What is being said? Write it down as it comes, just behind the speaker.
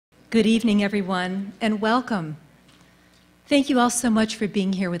Good evening, everyone, and welcome. Thank you all so much for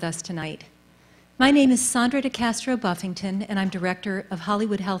being here with us tonight. My name is Sandra de Castro Buffington, and I'm Director of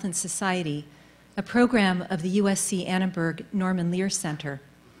Hollywood Health and Society, a program of the USC Annenberg Norman Lear Center.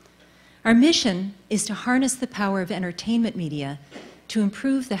 Our mission is to harness the power of entertainment media to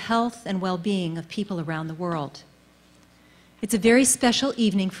improve the health and well-being of people around the world. It's a very special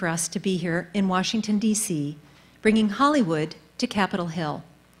evening for us to be here in Washington, D.C., bringing Hollywood to Capitol Hill.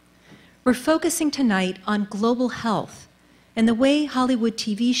 We're focusing tonight on global health and the way Hollywood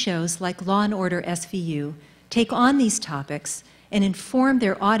TV shows like Law & Order SVU take on these topics and inform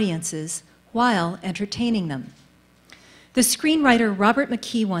their audiences while entertaining them. The screenwriter Robert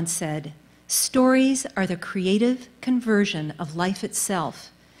McKee once said, "Stories are the creative conversion of life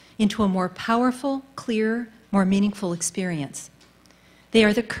itself into a more powerful, clear, more meaningful experience. They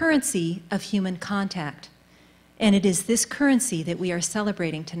are the currency of human contact, and it is this currency that we are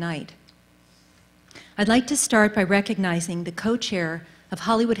celebrating tonight." I'd like to start by recognizing the co-chair of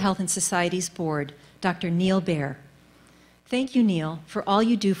Hollywood Health and Society's board, Dr. Neal Baer. Thank you, Neal, for all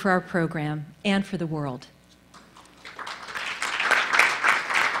you do for our program and for the world.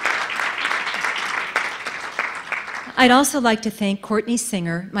 I'd also like to thank Courtney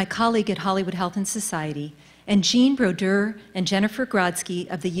Singer, my colleague at Hollywood Health and Society, and Jean Brodeur and Jennifer Grodsky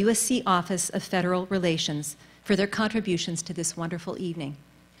of the USC Office of Federal Relations for their contributions to this wonderful evening.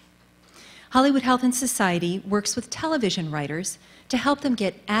 Hollywood Health and Society works with television writers to help them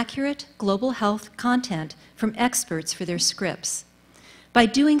get accurate global health content from experts for their scripts. By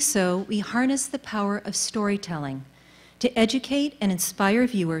doing so, we harness the power of storytelling to educate and inspire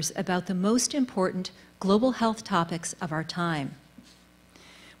viewers about the most important global health topics of our time.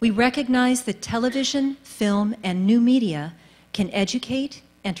 We recognize that television, film, and new media can educate,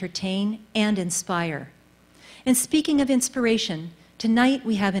 entertain, and inspire. And speaking of inspiration, tonight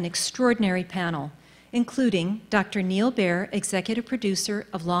we have an extraordinary panel, including Dr. Neal Baer, Executive Producer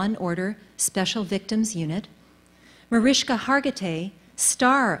of Law & Order Special Victims Unit, Mariska Hargitay,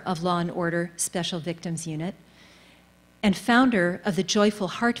 star of Law & Order Special Victims Unit, and founder of the Joyful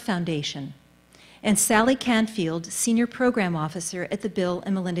Heart Foundation, and Sally Canfield, Senior Program Officer at the Bill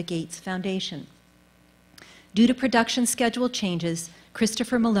and Melinda Gates Foundation. Due to production schedule changes,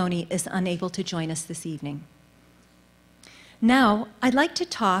 Christopher Maloney is unable to join us this evening. Now, I'd like to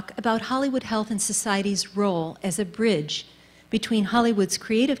talk about Hollywood Health and Society's role as a bridge between Hollywood's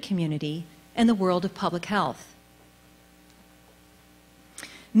creative community and the world of public health.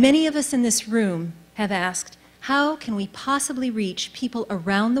 Many of us in this room have asked, how can we possibly reach people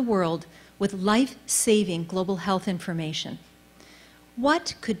around the world with life-saving global health information?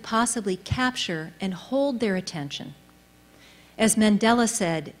 What could possibly capture and hold their attention? As Mandela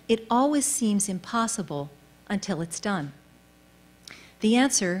said, it always seems impossible until it's done. The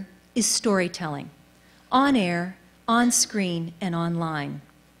answer is storytelling, on air, on screen, and online.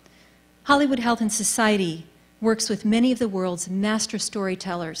 Hollywood Health and Society works with many of the world's master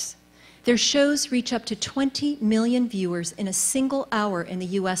storytellers. Their shows reach up to 20 million viewers in a single hour in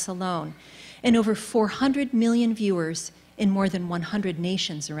the US alone, and over 400 million viewers in more than 100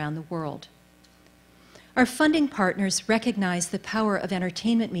 nations around the world. Our funding partners recognize the power of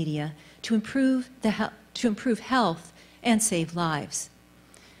entertainment media to improve health and save lives.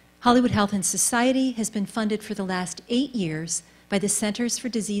 Hollywood Health and Society has been funded for the last 8 years by the Centers for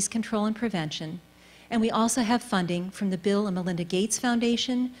Disease Control and Prevention, and we also have funding from the Bill and Melinda Gates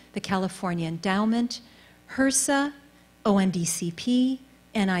Foundation, the California Endowment, HRSA, ONDCP,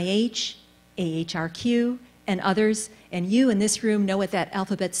 NIH, AHRQ, and others, and you in this room know what that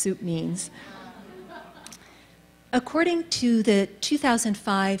alphabet soup means. According to the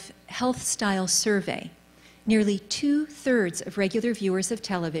 2005 Health Style Survey, nearly 2/3 of regular viewers of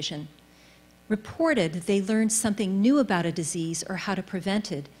television reported that they learned something new about a disease or how to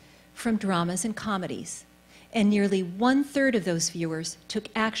prevent it from dramas and comedies, and nearly 1/3 of those viewers took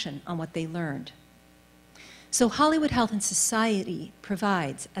action on what they learned. So Hollywood Health and Society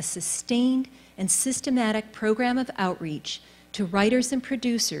provides a sustained and systematic program of outreach to writers and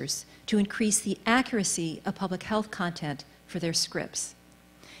producers to increase the accuracy of public health content for their scripts.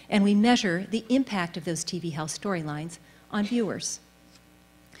 And we measure the impact of those TV health storylines on viewers.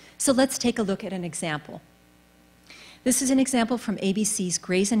 So let's take a look at an example. This is an example from ABC's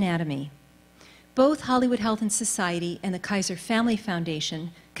Grey's Anatomy. Both Hollywood Health and Society and the Kaiser Family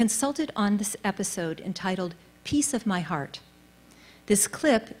Foundation consulted on this episode entitled Piece of My Heart. This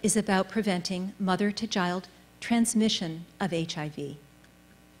clip is about preventing mother-to-child transmission of HIV.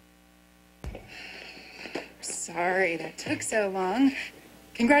 Sorry that took so long.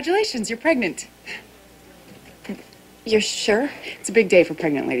 Congratulations, you're pregnant. You're sure? It's a big day for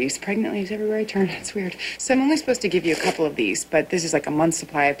pregnant ladies. Pregnant ladies everywhere I turn. It's weird. So I'm only supposed to give you a couple of these, but this is like a month's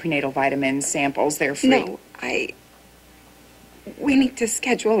supply of prenatal vitamins, samples. They're free. No, we need to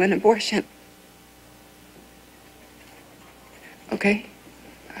schedule an abortion. Okay.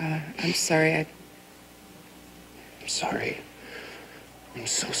 I'm sorry. I'm sorry. I'm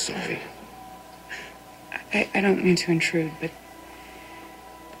so sorry. I don't mean to intrude, but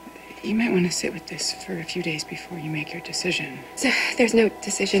you might want to sit with this for a few days before you make your decision. There's no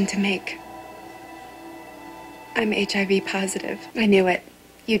decision to make. I'm HIV positive. I knew it.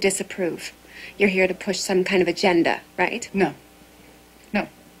 You disapprove. You're here to push some kind of agenda, right? No. No.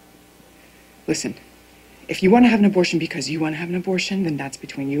 Listen, if you want to have an abortion because you want to have an abortion, then that's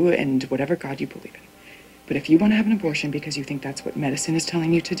between you and whatever God you believe in. But if you want to have an abortion because you think that's what medicine is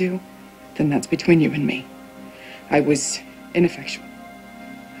telling you to do, then that's between you and me. I was ineffectual.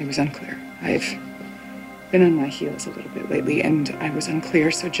 I was unclear. I've been on my heels a little bit lately, and I was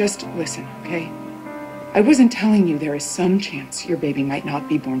unclear, so just listen, okay? I wasn't telling you there is some chance your baby might not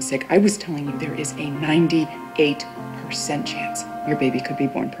be born sick. I was telling you there is a 98% chance your baby could be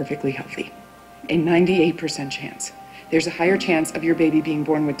born perfectly healthy. A 98% chance. There's a higher chance of your baby being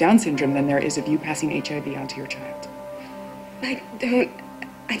born with Down syndrome than there is of you passing HIV on to your child. I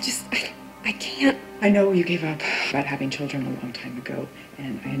can't. I know you gave up about having children a long time ago,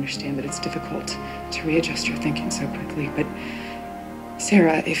 and I understand that it's difficult to readjust your thinking so quickly, but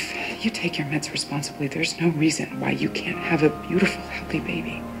Sarah, if you take your meds responsibly, there's no reason why you can't have a beautiful, healthy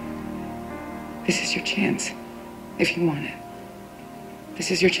baby. This is your chance, if you want it. This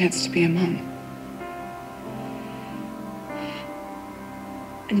is your chance to be a mom.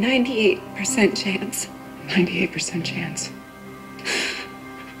 A 98% chance. 98% chance.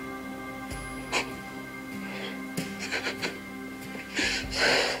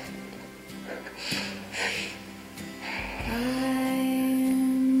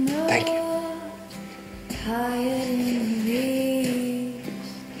 Thank you.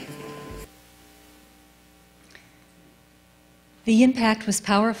 The impact was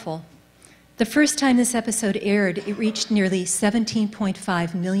powerful. The first time this episode aired, it reached nearly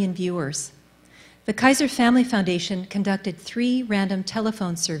 17.5 million viewers. The Kaiser Family Foundation conducted 3 random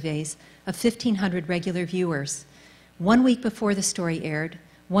telephone surveys of 1,500 regular viewers, 1 week before the story aired,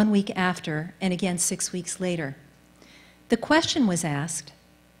 1 week after, and again 6 weeks later. The question was asked,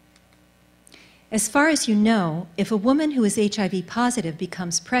 as far as you know, if a woman who is HIV positive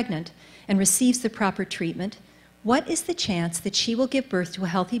becomes pregnant and receives the proper treatment, what is the chance that she will give birth to a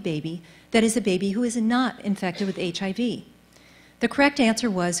healthy baby that is a baby who is not infected with HIV? The correct answer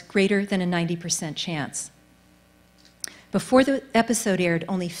was greater than a 90% chance. Before the episode aired,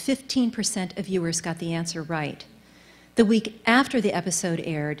 only 15% of viewers got the answer right. The week after the episode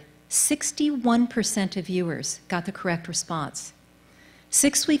aired, 61% of viewers got the correct response.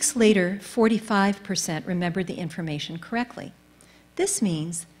 6 weeks later, 45% remembered the information correctly. This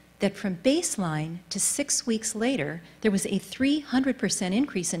means that from baseline to 6 weeks later, there was a 300%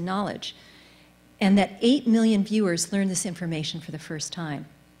 increase in knowledge, and that 8 million viewers learned this information for the first time.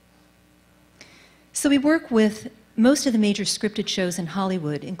 So we work with most of the major scripted shows in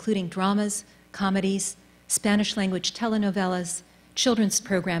Hollywood, including dramas, comedies, Spanish-language telenovelas, children's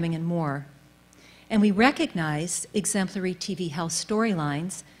programming, and more. And we recognize exemplary TV health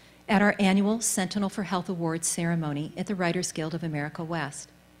storylines at our annual Sentinel for Health Awards ceremony at the Writers Guild of America West.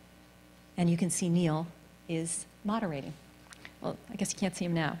 And you can see Neal is moderating. Well, I guess you can't see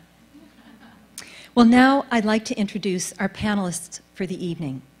him now. Well, now I'd like to introduce our panelists for the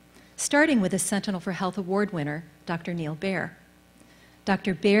evening, starting with a Sentinel for Health Award winner, Dr. Neal Baer.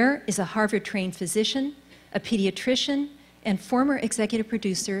 Dr. Baer is a Harvard-trained physician, a pediatrician, and former executive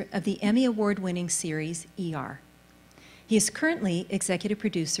producer of the Emmy Award-winning series ER. He is currently executive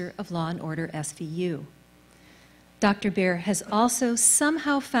producer of Law & Order SVU. Dr. Baer has also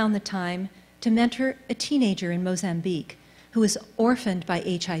somehow found the time to mentor a teenager in Mozambique who is orphaned by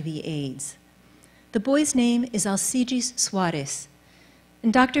HIV/AIDS. The boy's name is Alcides Soares,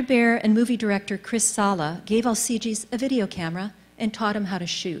 and Dr. Baer and movie director Chris Sala gave Alcides a video camera and taught him how to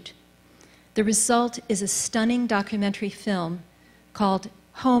shoot. The result is a stunning documentary film called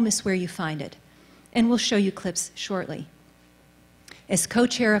Home is Where You Find It, and we'll show you clips shortly. As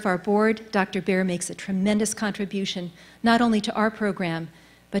co-chair of our board, Dr. Baer makes a tremendous contribution not only to our program,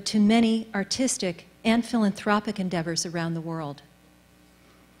 but to many artistic and philanthropic endeavors around the world.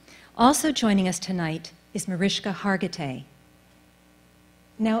 Also joining us tonight is Mariska Hargitay.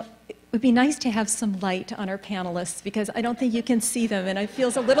 Now, it would be nice to have some light on our panelists because I don't think you can see them, and it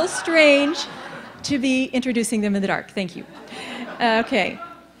feels a little strange to be introducing them in the dark. Thank you. Okay.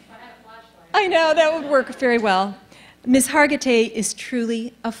 I know, that would work very well. Ms. Hargitay is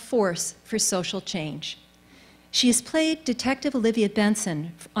truly a force for social change. She has played Detective Olivia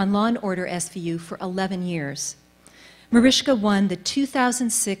Benson on Law & Order SVU for 11 years. Mariska won the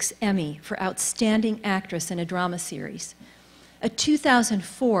 2006 Emmy for Outstanding Actress in a Drama Series, a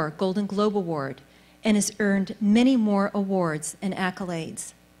 2004 Golden Globe Award, and has earned many more awards and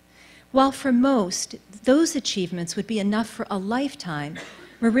accolades. While for most, those achievements would be enough for a lifetime,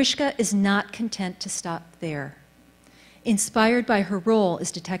 Mariska is not content to stop there. Inspired by her role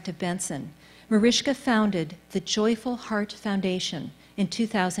as Detective Benson, Mariska founded the Joyful Heart Foundation in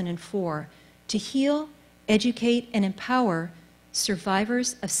 2004 to heal, educate, and empower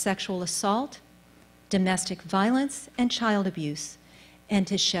survivors of sexual assault, domestic violence, and child abuse, and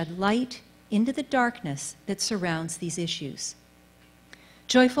to shed light into the darkness that surrounds these issues.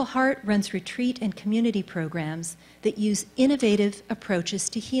 Joyful Heart runs retreat and community programs that use innovative approaches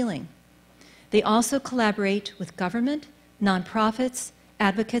to healing. They also collaborate with government, nonprofits,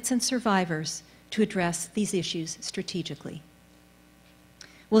 advocates, and survivors to address these issues strategically.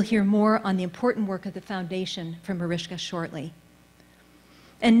 We'll hear more on the important work of the Foundation from Mariska shortly.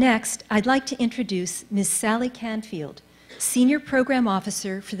 And next, I'd like to introduce Ms. Sally Canfield, Senior Program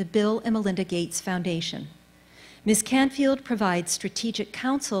Officer for the Bill and Melinda Gates Foundation. Ms. Canfield provides strategic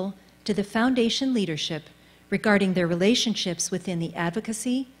counsel to the Foundation leadership regarding their relationships within the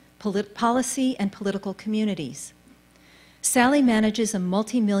advocacy, policy, and political communities. Sally manages a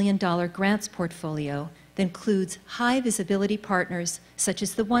multi-million-dollar grants portfolio that includes high-visibility partners such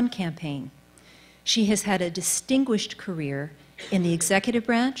as the One Campaign. She has had a distinguished career in the executive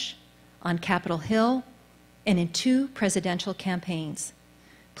branch, on Capitol Hill, and in 2 presidential campaigns.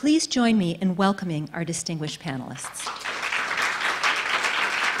 Please join me in welcoming our distinguished panelists.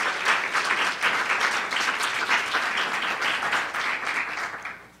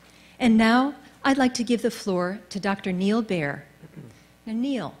 And now, I'd like to give the floor to Dr. Neal Baer. Now,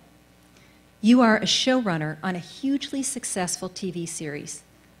 Neal, you are a showrunner on a hugely successful TV series,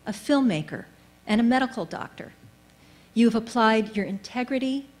 a filmmaker, and a medical doctor. You have applied your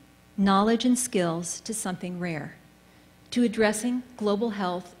integrity, knowledge, and skills to something rare, to addressing global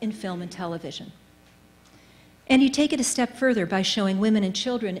health in film and television. And you take it a step further by showing women and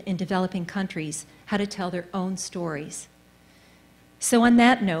children in developing countries how to tell their own stories. So on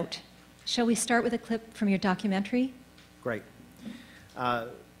that note, shall we start with a clip from your documentary? Great.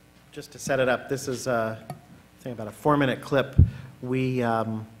 Just to set it up, this is I think about a 4-minute clip. I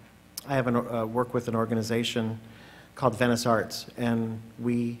have work with an organization called Venice Arts, and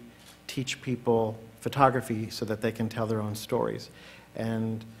we teach people photography so that they can tell their own stories.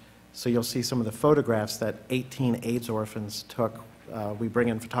 And so you'll see some of the photographs that 18 AIDS orphans took. We bring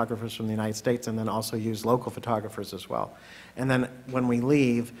in photographers from the United States and then also use local photographers as well. And then when we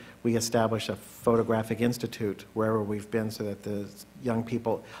leave, we establish a photographic institute wherever we've been so that the young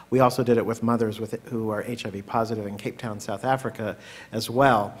people, we also did it with mothers who are HIV positive in Cape Town, South Africa as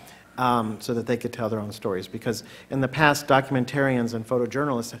well, so that they could tell their own stories. Because in the past, documentarians and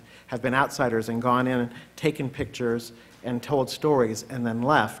photojournalists have been outsiders and gone in and taken pictures and told stories and then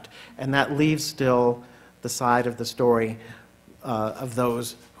left. And that leaves still the side of the story of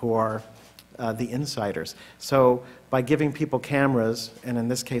those who are the insiders. So by giving people cameras, and in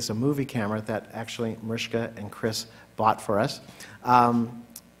this case a movie camera that actually Mariska and Chris bought for us,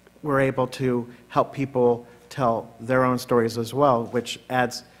 we're able to help people tell their own stories as well, which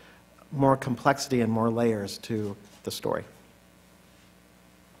adds more complexity and more layers to the story.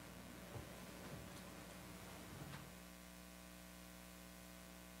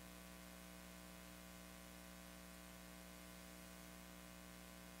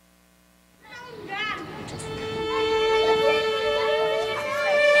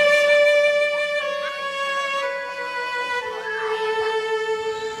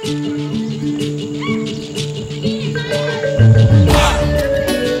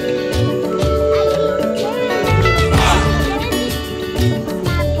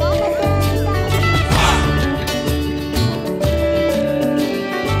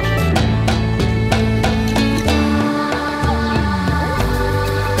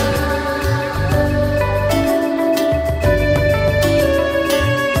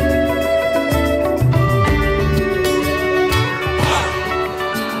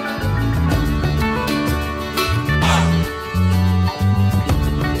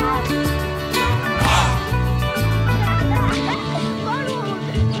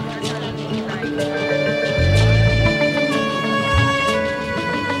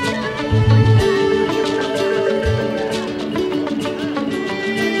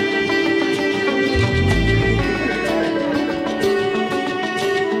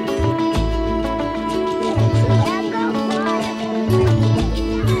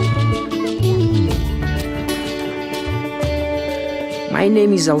 My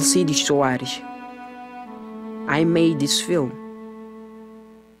name is Alcides Soares. I made this film.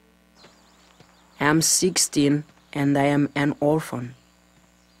 I'm 16 and I am an orphan.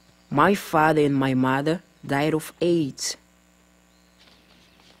 My father and my mother died of AIDS.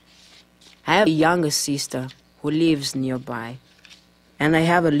 I have a younger sister who lives nearby, and I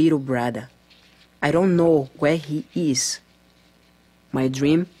have a little brother. I don't know where he is. My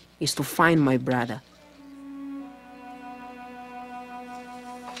dream is to find my brother.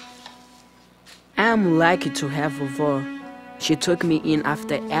 I'm lucky to have Vovó. She took me in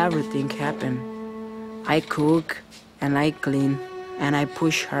after everything happened. I cook and I clean and I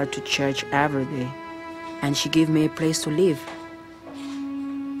push her to church every day. And she gave me a place to live.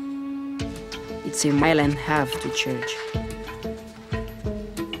 It's 1.5 miles to church.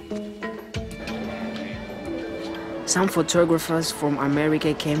 Some photographers from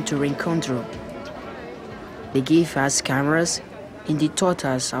America came to Reencontro. They gave us cameras and they taught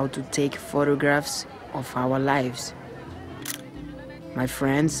us how to take photographs of our lives. My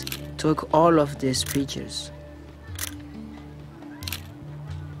friends took all of these pictures.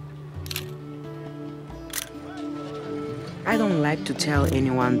 I don't like to tell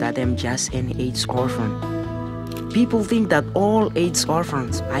anyone that I'm just an AIDS orphan. People think that all AIDS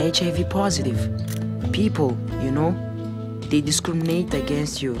orphans are HIV positive. People, you know, they discriminate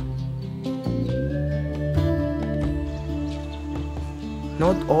against you.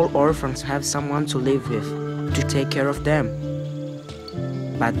 Not all orphans have someone to live with, to take care of them.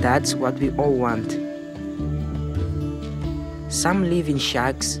 But that's what we all want. Some live in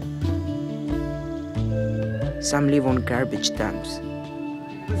shacks. Some live on garbage dumps.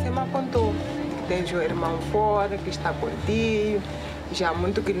 Você me apontou que tens um irmão fora, que está contigo, já há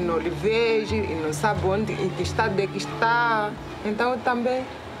muito que ele não lhe vejo e não sabe onde e que está, de que está. Então eu também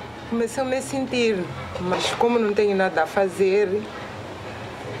comecei a me sentir, mas como não tenho nada a fazer,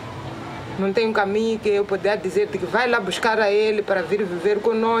 não tenho caminho que eu puder dizer que vai lá buscar a ele para vir viver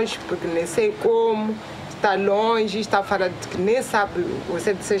conosco, porque nem sei como, está longe, está fora de que nem sabe,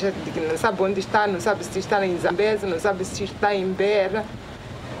 você seja de que não sabe onde está, não sabe se está em Zambésia, não sabe se está em Beira.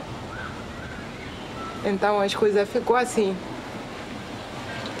 Então as coisas ficou assim.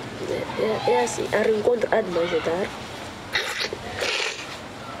 É assim, a Reencontro há de me ajudar.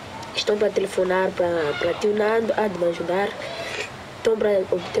 Estão para telefonar para tio Nando, há de me ajudar. Estão para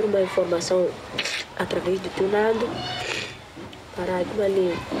obter uma informação através do tio Nando,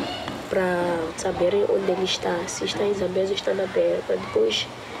 para saberem onde ele está, se está em Zambésia ou está na Beira, para depois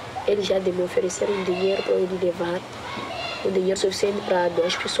eles já de me oferecer um dinheiro para eu levar, um dinheiro suficiente para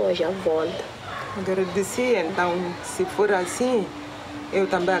 2 pessoas já volta. Agradecia, então, se for assim, eu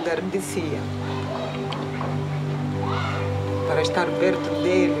também agradecia. Para estar perto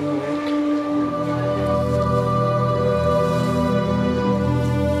dele, não é?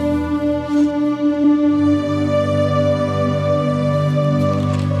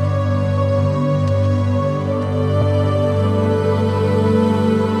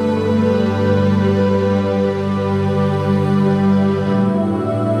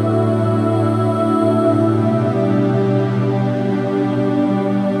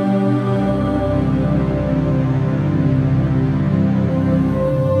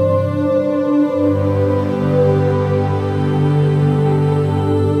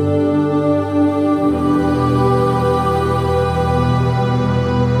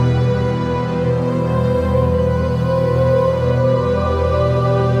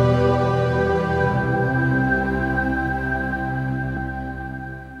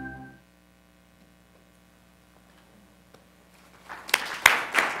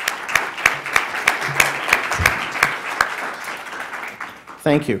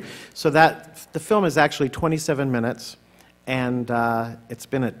 Thank you. So the film is actually 27 minutes, and it's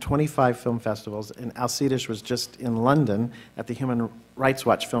been at 25 film festivals, and Alcides was just in London at the Human Rights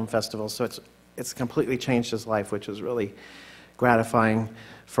Watch Film Festival, so it's completely changed his life, which is really gratifying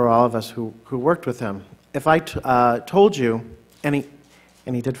for all of us who worked with him. If I told you, and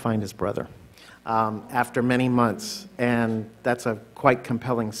he did find his brother after many months, and that's a quite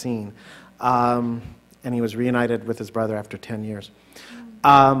compelling scene, and he was reunited with his brother after 10 years.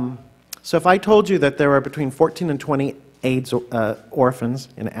 So if I told you that there are between 14 and 20 AIDS orphans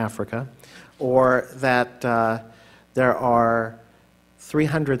in Africa, or that there are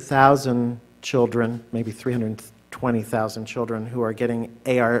 300,000 children, maybe 320,000 children who are getting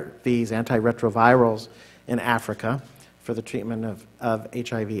ARVs, antiretrovirals, in Africa for the treatment of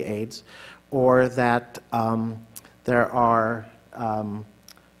HIV/AIDS, or that there are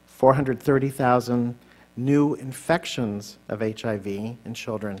 430,000 new infections of HIV in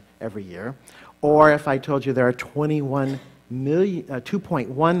children every year, or if I told you there are 21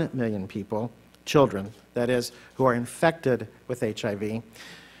 2.1 million people, children, that is, who are infected with HIV.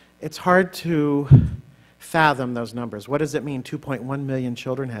 It's hard to fathom those numbers. What does it mean 2.1 million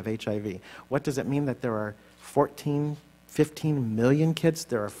children have HIV? What does it mean that there are 15 million kids?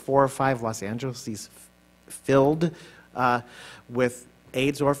 There are 4 or 5 Los Angeleses filled with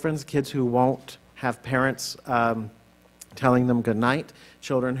AIDS orphans, kids who won't have parents telling them good night,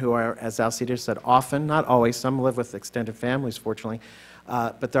 children who are, as Alcide said, often, not always, some live with extended families, fortunately,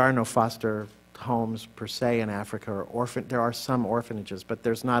 but there are no foster homes per se in Africa, or there are some orphanages, but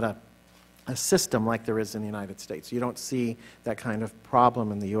there's not a system like there is in the United States. You don't see that kind of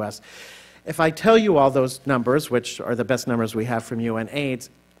problem in the U.S. If I tell you all those numbers, which are the best numbers we have from UNAIDS,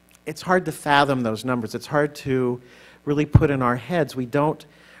 it's hard to fathom those numbers. It's hard to really put in our heads.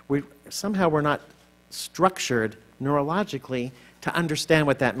 Somehow we're not structured neurologically to understand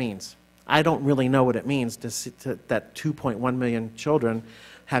what that means. I don't really know what it means that 2.1 million children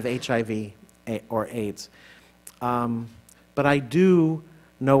have HIV or AIDS. But I do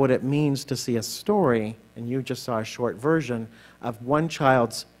know what it means to see a story, and you just saw a short version, of one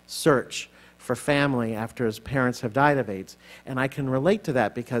child's search for family after his parents have died of AIDS. And I can relate to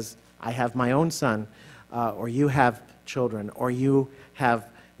that because I have my own son, or you have children, or you have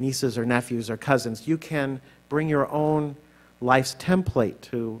nieces or nephews or cousins. You can bring your own life's template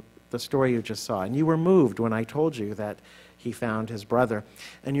to the story you just saw. And you were moved when I told you that he found his brother.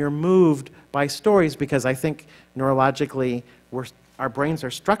 And you're moved by stories because I think neurologically our brains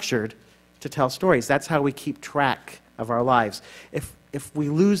are structured to tell stories. That's how we keep track of our lives. If we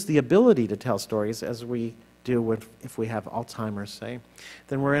lose the ability to tell stories, as we do if we have Alzheimer's, say,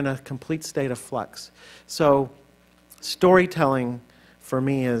 then we're in a complete state of flux. So storytelling, for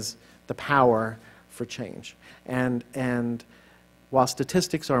me, is the power for change. And while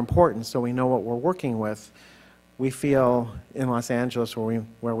statistics are important, so we know what we're working with, we feel in Los Angeles,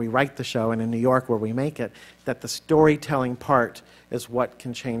 where we write the show, and in New York, where we make it, that the storytelling part is what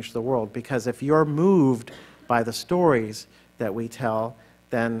can change the world. Because if you're moved by the stories that we tell,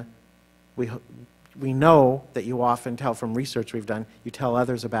 then we know that you often tell from research we've done, you tell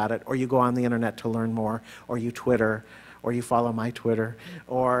others about it, or you go on the internet to learn more, or you Twitter, or you follow my Twitter,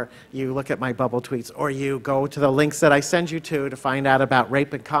 or you look at my bubble tweets, or you go to the links that I send you to find out about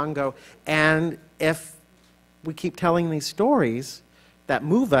rape in Congo. And if we keep telling these stories that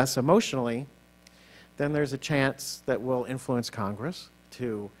move us emotionally, then there's a chance that we'll influence Congress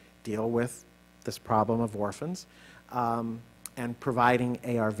to deal with this problem of orphans and providing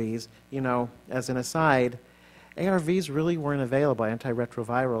ARVs. You know, as an aside, ARVs really weren't available,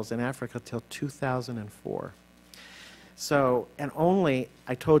 antiretrovirals, in Africa till 2004. So, and only,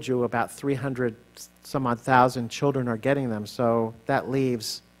 I told you, about 300 some odd thousand children are getting them, so that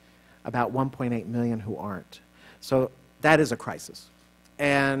leaves about 1.8 million who aren't. So that is a crisis.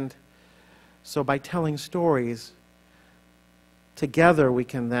 And so by telling stories, together we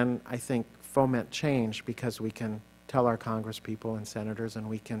can then, I think, foment change, because we can tell our congresspeople and senators, and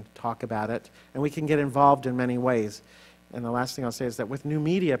we can talk about it, and we can get involved in many ways. And the last thing I'll say is that with new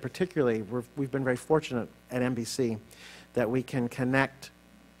media particularly, we've been very fortunate at NBC that we can connect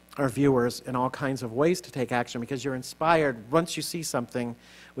our viewers in all kinds of ways to take action, because you're inspired. Once you see something,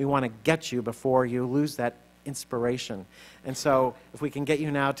 we want to get you before you lose that inspiration. And so if we can get you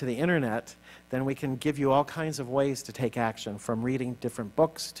now to the internet, then we can give you all kinds of ways to take action, from reading different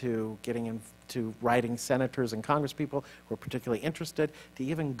books to getting into writing senators and congresspeople who are particularly interested, to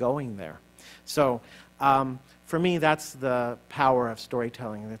even going there. So for me, that's the power of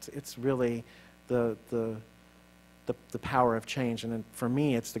storytelling. It's really the power of change, and for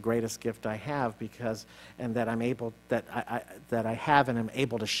me, it's the greatest gift I have, because that I have and am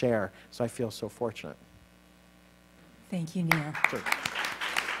able to share. So I feel so fortunate. Thank you, Neal. Sure.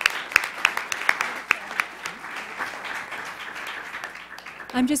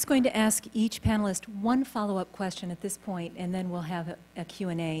 I'm just going to ask each panelist one follow-up question at this point, and then we'll have a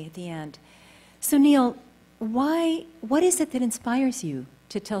Q&A at the end. So Neal, what is it that inspires you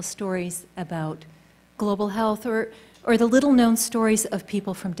to tell stories about global health, or the little-known stories of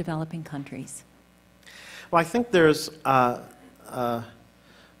people from developing countries? Well, I think there's a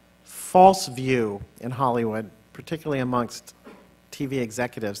false view in Hollywood, particularly amongst TV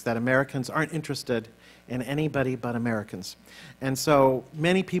executives, that Americans aren't interested in anybody but Americans. And so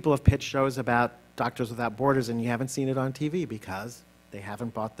many people have pitched shows about Doctors Without Borders, and you haven't seen it on TV because they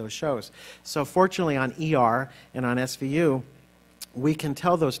haven't bought those shows. So fortunately on ER and on SVU, we can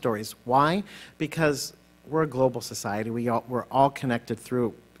tell those stories. Why? Because we're a global society. We're all connected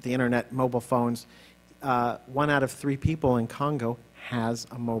through the internet, mobile phones. 1 out of 3 people in Congo has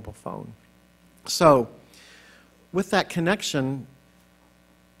a mobile phone. So with that connection,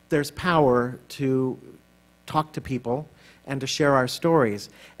 there's power to talk to people and to share our stories.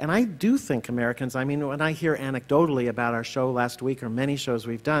 And I do think Americans, I mean, when I hear anecdotally about our show last week or many shows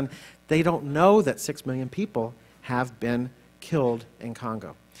we've done, they don't know that 6 million people have been killed in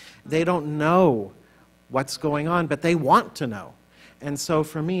Congo. They don't know what's going on, but they want to know. And so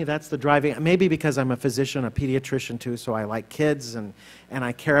for me, that's the driving, maybe because I'm a physician, a pediatrician too, so I like kids and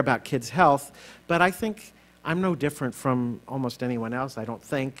I care about kids' health, but I think I'm no different from almost anyone else. I don't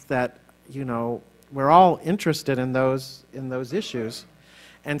think that, you know, we're all interested in those issues.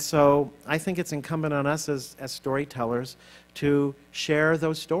 And so I think it's incumbent on us as storytellers to share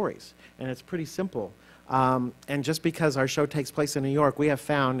those stories. And it's pretty simple. And just because our show takes place in New York, we have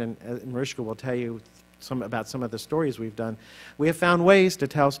found, and Mariska will tell you about some of the stories we've done, we have found ways to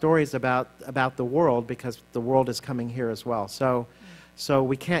tell stories about the world because the world is coming here as well. So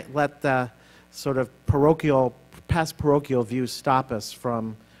we can't let the sort of past parochial views stop us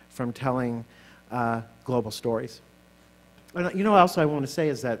from telling global stories. And you know what else I want to say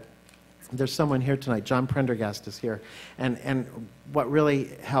is that there's someone here tonight, John Prendergast is here, and what really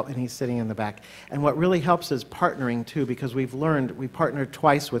helped, and he's sitting in the back, and what really helps is partnering too, because we partnered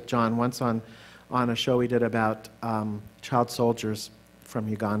twice with John, once on a show we did about child soldiers from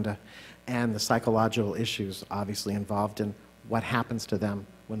Uganda and the psychological issues obviously involved in what happens to them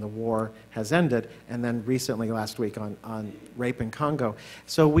when the war has ended, and then recently last week on rape in Congo.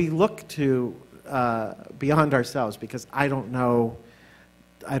 So we look to beyond ourselves, because I don't know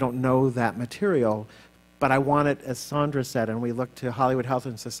that material, but I want it, as Sandra said, and we look to Hollywood Health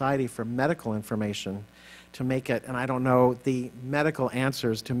and Society for medical information to make it, and I don't know the medical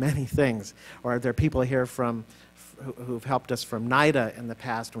answers to many things. Or there are people here who've helped us from NIDA in the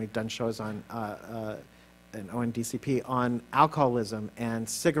past, and we've done shows on and ONDCP on alcoholism and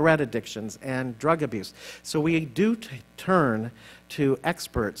cigarette addictions and drug abuse. So we do turn to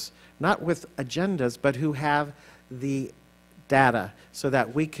experts, not with agendas, but who have the data so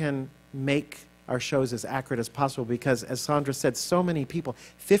that we can make our shows as accurate as possible, because as Sandra said, so many people,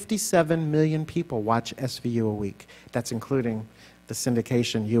 57 million people watch SVU a week. That's including the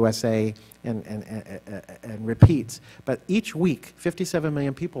syndication, USA, and repeats. But each week, 57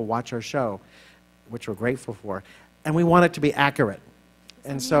 million people watch our show, which we're grateful for, and we want it to be accurate.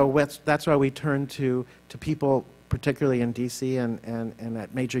 And so that's why we turn to people, particularly in DC and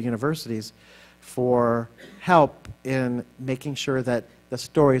at major universities, for help in making sure that the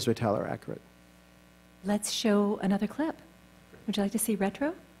stories we tell are accurate. Let's show another clip. Would you like to see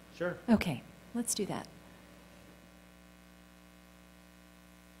retro? Sure. Okay, let's do that.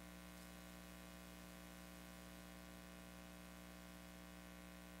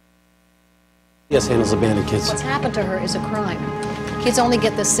 Yes, handles abandoned kids. What's happened to her is a crime. Kids only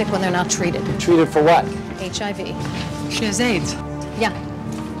get this sick when they're not treated. Treated for what? HIV. She has AIDS. Yeah,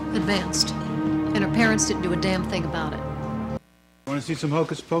 advanced. And her parents didn't do a damn thing about it. Want to see some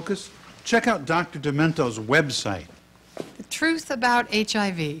hocus pocus? Check out Dr. Demento's website. The truth about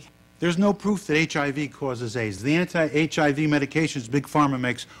HIV. There's no proof that HIV causes AIDS. The anti-HIV medications Big Pharma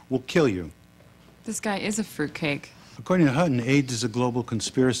makes will kill you. This guy is a fruitcake. According to Hutton, AIDS is a global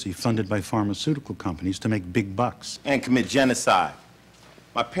conspiracy funded by pharmaceutical companies to make big bucks. And commit genocide.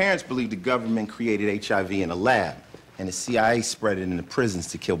 My parents believe the government created HIV in a lab, and the CIA spread it in the prisons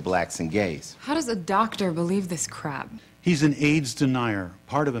to kill blacks and gays. How does a doctor believe this crap? He's an AIDS denier,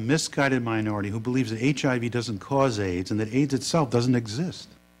 part of a misguided minority who believes that HIV doesn't cause AIDS and that AIDS itself doesn't exist.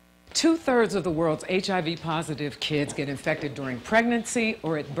 2/3 of the world's HIV-positive kids get infected during pregnancy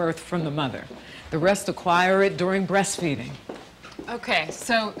or at birth from the mother. The rest acquire it during breastfeeding. Okay,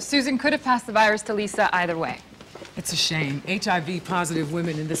 so Susan could have passed the virus to Lisa either way. It's a shame. HIV-positive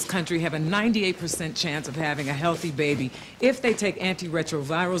women in this country have a 98% chance of having a healthy baby if they take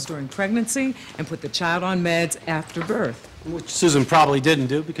antiretrovirals during pregnancy and put the child on meds after birth. Which Susan probably didn't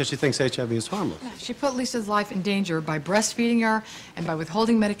do because she thinks HIV is harmless. She put Lisa's life in danger by breastfeeding her and by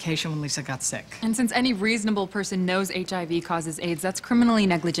withholding medication when Lisa got sick. And since any reasonable person knows HIV causes AIDS, that's criminally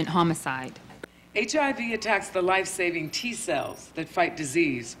negligent homicide. HIV attacks the life-saving T cells that fight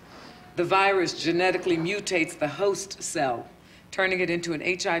disease. The virus genetically mutates the host cell, turning it into an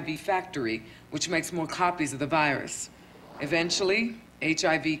HIV factory, which makes more copies of the virus. Eventually,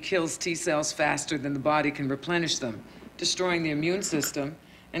 HIV kills T cells faster than the body can replenish them, destroying the immune system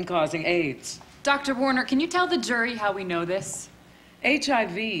and causing AIDS. Dr. Warner, can you tell the jury how we know this?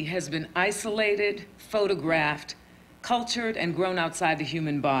 HIV has been isolated, photographed, cultured, and grown outside the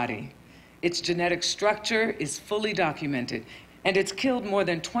human body. Its genetic structure is fully documented, and it's killed more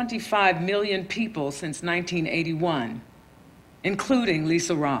than 25 million people since 1981, including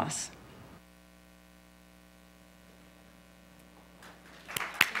Lisa Ross.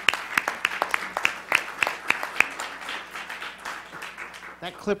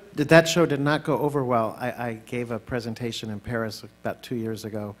 That clip, that show did not go over well. I gave a presentation in Paris about 2 years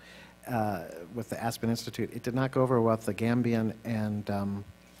ago with the Aspen Institute. It did not go over well with the Gambian and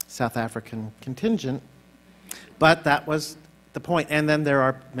South African contingent, but that was the point. And then there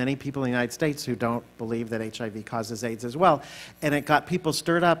are many people in the United States who don't believe that HIV causes AIDS as well. And it got people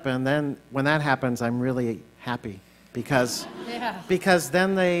stirred up, and then when that happens, I'm really happy because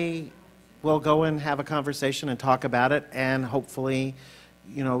then they will go and have a conversation and talk about it and hopefully,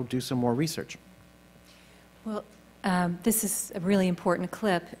 you know, do some more research. Well, this is a really important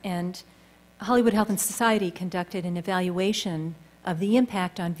clip, and Hollywood Health and Society conducted an evaluation of the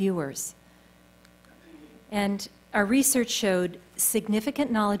impact on viewers. And our research showed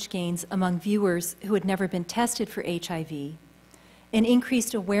significant knowledge gains among viewers who had never been tested for HIV, an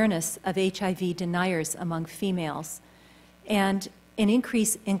increased awareness of HIV deniers among females, and an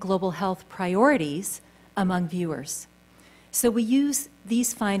increase in global health priorities among viewers. So we use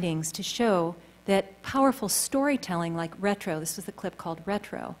these findings to show that powerful storytelling like retro, this was the clip called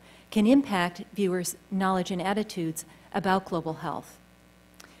Retro, can impact viewers' knowledge and attitudes about global health.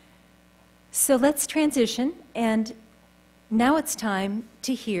 So let's transition, and now it's time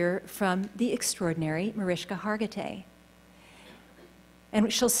to hear from the extraordinary Mariska Hargitay.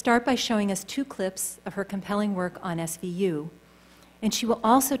 And she'll start by showing us 2 clips of her compelling work on SVU, and she will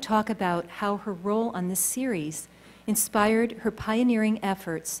also talk about how her role on this series inspired her pioneering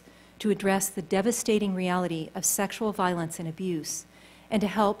efforts to address the devastating reality of sexual violence and abuse, and to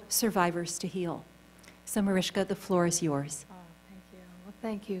help survivors to heal. So Mariska, the floor is yours. Oh, thank you. Well,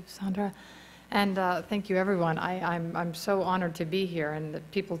 thank you, Sandra. And thank you, everyone. I'm so honored to be here, and the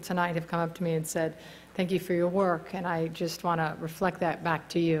people tonight have come up to me and said, thank you for your work, and I just want to reflect that back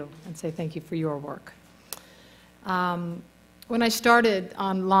to you and say thank you for your work. When I started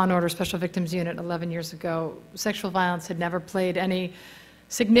on Law & Order Special Victims Unit 11 years ago, sexual violence had never played any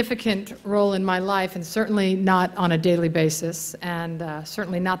significant role in my life, and certainly not on a daily basis, and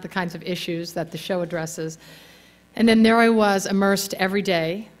certainly not the kinds of issues that the show addresses. And then there I was, immersed every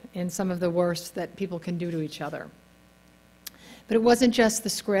day in some of the worst that people can do to each other. But it wasn't just the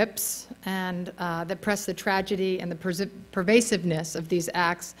scripts and that pressed the tragedy and the pervasiveness of these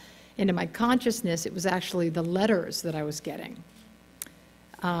acts into my consciousness. It was actually the letters that I was getting.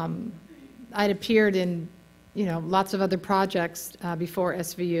 I'd appeared in, you know, lots of other projects before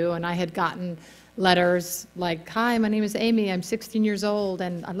SVU, and I had gotten letters like, "Hi, my name is Amy, I'm 16 years old,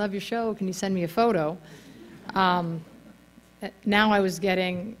 and I love your show, can you send me a photo?" Now I was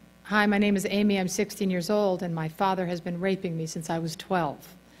getting, "Hi, my name is Amy, I'm 16 years old, and my father has been raping me since I was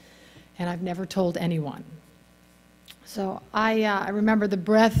 12, and I've never told anyone." So I remember the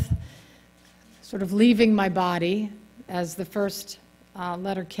breath sort of leaving my body as the first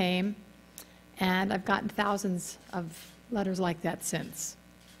letter came, and I've gotten thousands of letters like that since.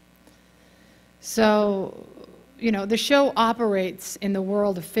 So, you know, the show operates in the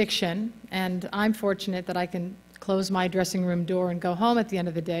world of fiction, and I'm fortunate that I can close my dressing room door and go home at the end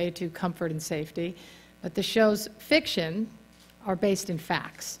of the day to comfort and safety. But the show's fiction are based in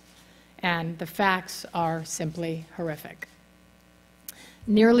facts, and the facts are simply horrific.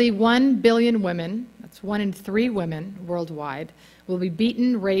 Nearly 1 billion women, that's 1 in 3 women worldwide, will be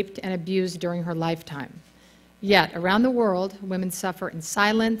beaten, raped, and abused during her lifetime. Yet, around the world, women suffer in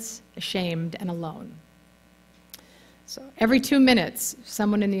silence, ashamed, and alone. So every 2 minutes,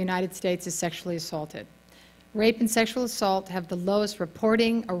 someone in the United States is sexually assaulted. Rape and sexual assault have the lowest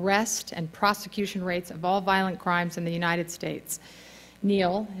reporting, arrest, and prosecution rates of all violent crimes in the United States.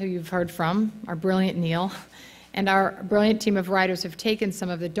 Neal, who you've heard from, our brilliant Neal, and our brilliant team of writers have taken some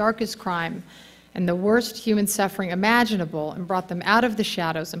of the darkest crime and the worst human suffering imaginable and brought them out of the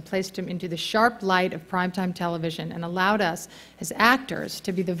shadows and placed them into the sharp light of primetime television and allowed us, as actors,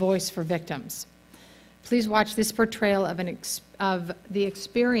 to be the voice for victims. Please watch this portrayal of the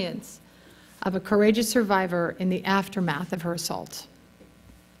experience of a courageous survivor in the aftermath of her assault.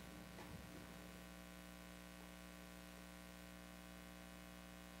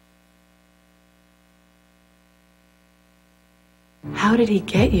 How did he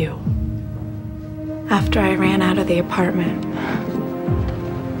get you? After I ran out of the apartment,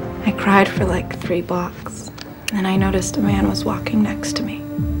 I cried for like 3 blocks, and I noticed a man was walking next to me.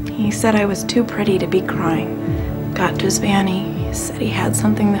 He said I was too pretty to be crying. Got to his van, he said he had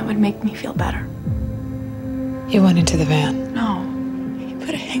something that would make me feel better. You went into the van? No. He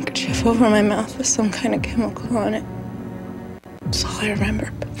put a handkerchief over my mouth with some kind of chemical on it. That's all I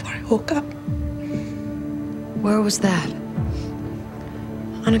remember before I woke up. Where was that?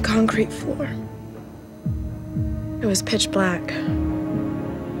 On a concrete floor. It was pitch black.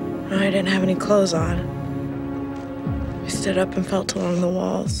 I didn't have any clothes on. I stood up and felt along the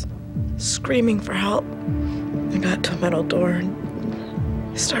walls, screaming for help. I got to a metal door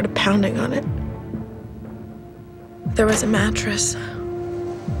and started pounding on it. There was a mattress.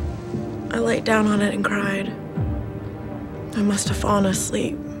 I laid down on it and cried. I must have fallen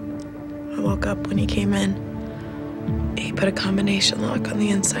asleep. I woke up when he came in. He put a combination lock on the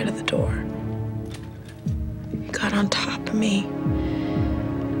inside of the door. He got on top of me.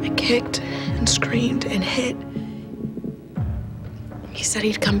 I kicked and screamed and hit. He said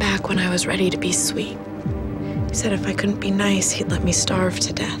he'd come back when I was ready to be sweet. He said if I couldn't be nice, he'd let me starve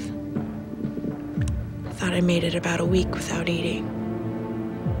to death. I thought I made it about a week without eating.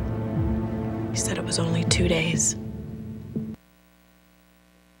 He said it was only 2 days.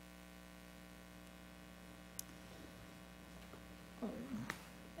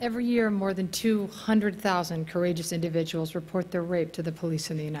 Every year, more than 200,000 courageous individuals report their rape to the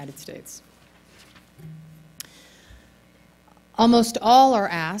police in the United States. Almost all are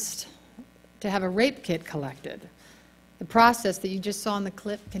asked to have a rape kit collected. The process that you just saw in the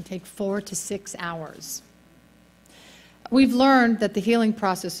clip can take 4 to 6 hours. We've learned that the healing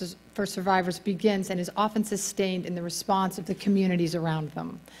process for survivors begins and is often sustained in the response of the communities around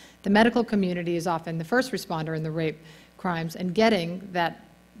them. The medical community is often the first responder in the rape crimes, and getting that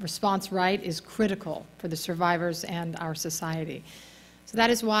response right is critical for the survivors and our society. So that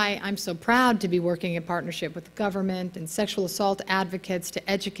is why I'm so proud to be working in partnership with the government and sexual assault advocates to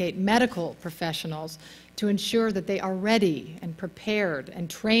educate medical professionals to ensure that they are ready and prepared and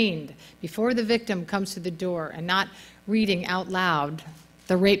trained before the victim comes to the door, and not reading out loud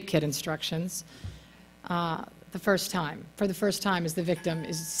the rape kit instructions for the first time as the victim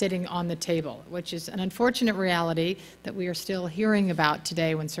is sitting on the table, which is an unfortunate reality that we are still hearing about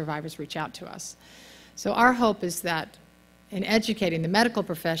today when survivors reach out to us. So our hope is that in educating the medical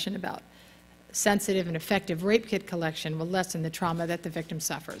profession about sensitive and effective rape kit collection will lessen the trauma that the victim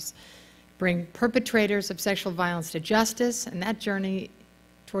suffers, bring perpetrators of sexual violence to justice, and that journey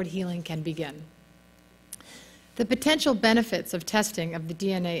toward healing can begin. The potential benefits of testing of the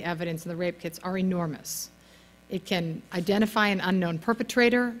DNA evidence in the rape kits are enormous. It can identify an unknown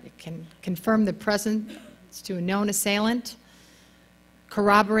perpetrator, it can confirm the presence to a known assailant,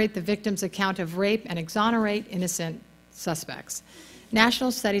 corroborate the victim's account of rape, and exonerate innocent suspects.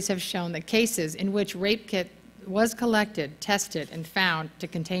 National studies have shown that cases in which rape kit was collected, tested, and found to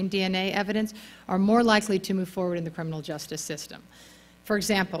contain DNA evidence are more likely to move forward in the criminal justice system. For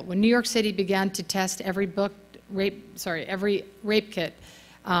example, when New York City began to test every rape kit,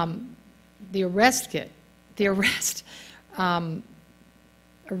 the arrest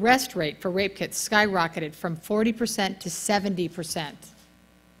rate for rape kits skyrocketed from 40% to 70%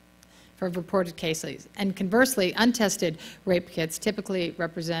 for reported cases. And conversely, untested rape kits typically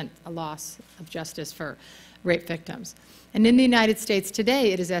represent a loss of justice for rape victims. And in the United States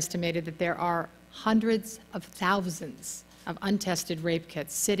today, it is estimated that there are hundreds of thousands of untested rape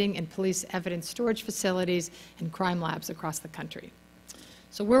kits sitting in police evidence storage facilities and crime labs across the country.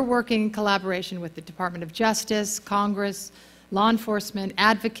 So we're working in collaboration with the Department of Justice, Congress, law enforcement,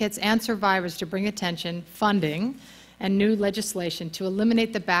 advocates, and survivors to bring attention, funding, and new legislation to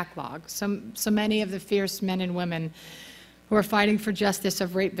eliminate the backlog. So many of the fierce men and women who are fighting for justice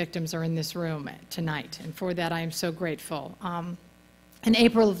of rape victims are in this room tonight, and for that I am so grateful. In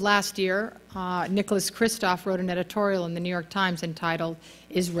April of last year, Nicholas Kristof wrote an editorial in the New York Times entitled,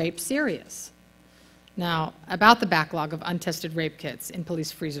 "Is Rape Serious?" Now, about the backlog of untested rape kits in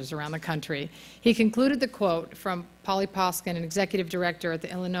police freezers around the country. He concluded the quote from Polly Poskin, an executive director at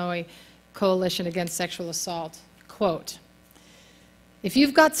the Illinois Coalition Against Sexual Assault, quote, "If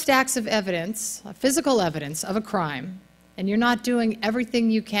you've got stacks of evidence, physical evidence of a crime, and you're not doing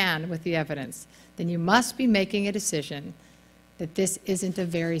everything you can with the evidence, then you must be making a decision that this isn't a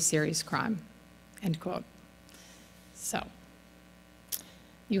very serious crime," end quote. So,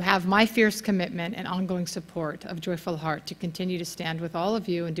 you have my fierce commitment and ongoing support of Joyful Heart to continue to stand with all of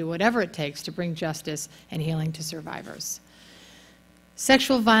you and do whatever it takes to bring justice and healing to survivors.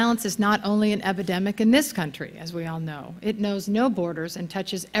 Sexual violence is not only an epidemic in this country, as we all know. It knows no borders and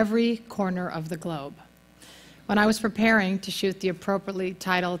touches every corner of the globe. When I was preparing to shoot the appropriately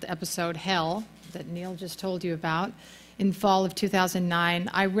titled episode Hell, that Neal just told you about, in fall of 2009,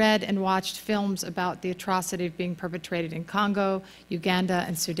 I read and watched films about the atrocity being perpetrated in Congo, Uganda,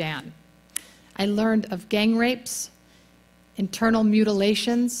 and Sudan. I learned of gang rapes, internal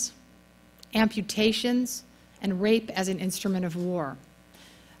mutilations, amputations, and rape as an instrument of war.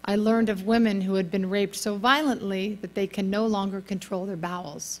 I learned of women who had been raped so violently that they can no longer control their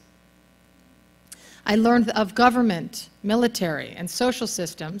bowels. I learned of government, military, and social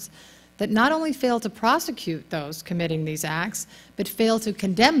systems that not only fail to prosecute those committing these acts, but fail to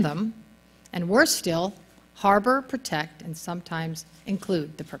condemn them, and worse still, harbor, protect, and sometimes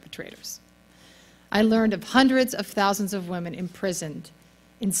include the perpetrators. I learned of hundreds of thousands of women imprisoned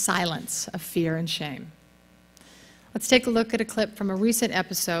in silence of fear and shame. Let's take a look at a clip from a recent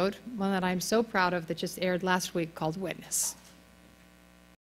episode, one that I'm so proud of that just aired last week, called Witness.